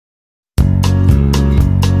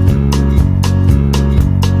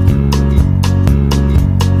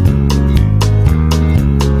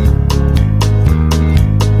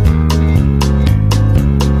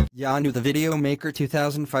on to the Video Maker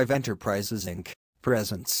 2005 Enterprises Inc.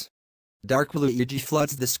 presents. Dark Waluigi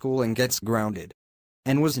floods the school and gets grounded.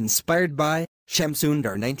 And was inspired by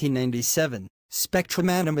Shamsundar 1997, Spectrum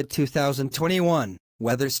Anima 2021,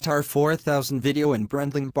 Weatherstar 4000 Video and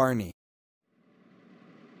Brendling Barney.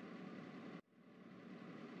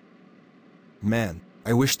 Man,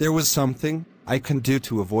 I wish there was something I can do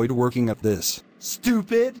to avoid working at this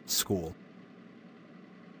stupid school.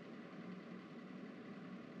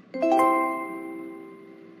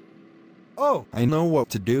 Oh, I know what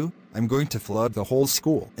to do. I'm going to flood the whole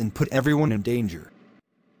school and put everyone in danger.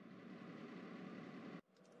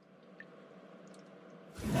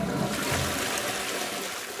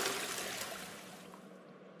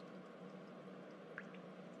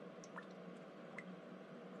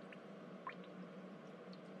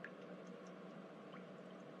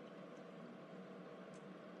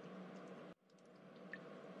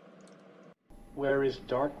 Where is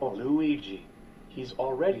Dark Waluigi? He's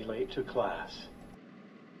already late to class.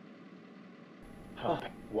 Huh,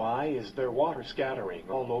 why is there water scattering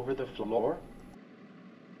all over the floor?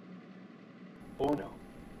 Oh no,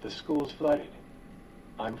 the school's flooded.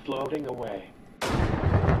 I'm floating away.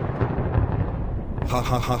 Ha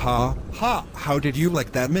ha ha ha ha! How did you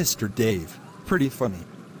like that, Mr. Dave? Pretty funny.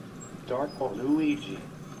 Dark Waluigi,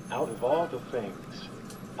 out of all the things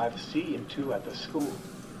I've seen you at the school,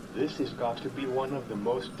 this has got to be one of the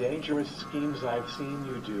most dangerous schemes I've seen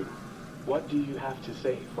you do. What do you have to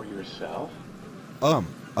say for yourself?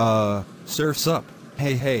 Surf's up.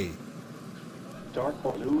 Hey. Dark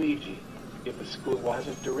Waluigi, if the school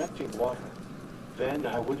wasn't directing water, then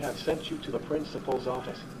I would have sent you to the principal's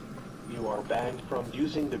office. You are banned from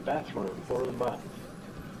using the bathroom for a month.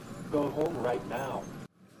 Go home right now.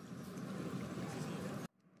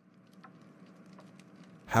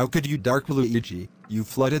 How could you, Dark Waluigi? You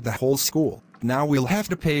flooded the whole school. Now we'll have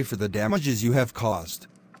to pay for the damages you have caused.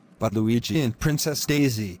 But Luigi and Princess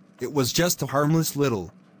Daisy, it was just a harmless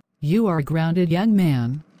little. You are grounded, young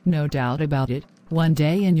man, no doubt about it. 1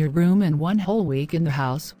 day in your room and 1 whole week in the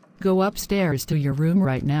house. Go upstairs to your room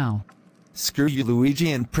right now. Screw you,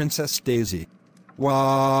 Luigi and Princess Daisy.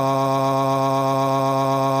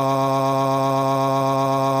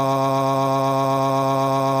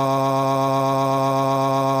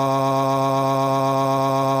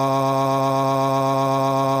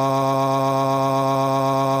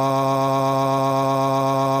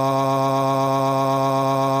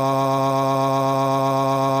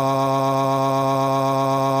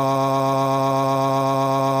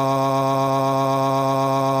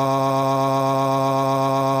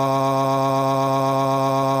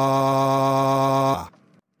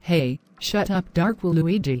 Hey, shut up, Dark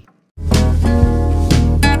Waluigi.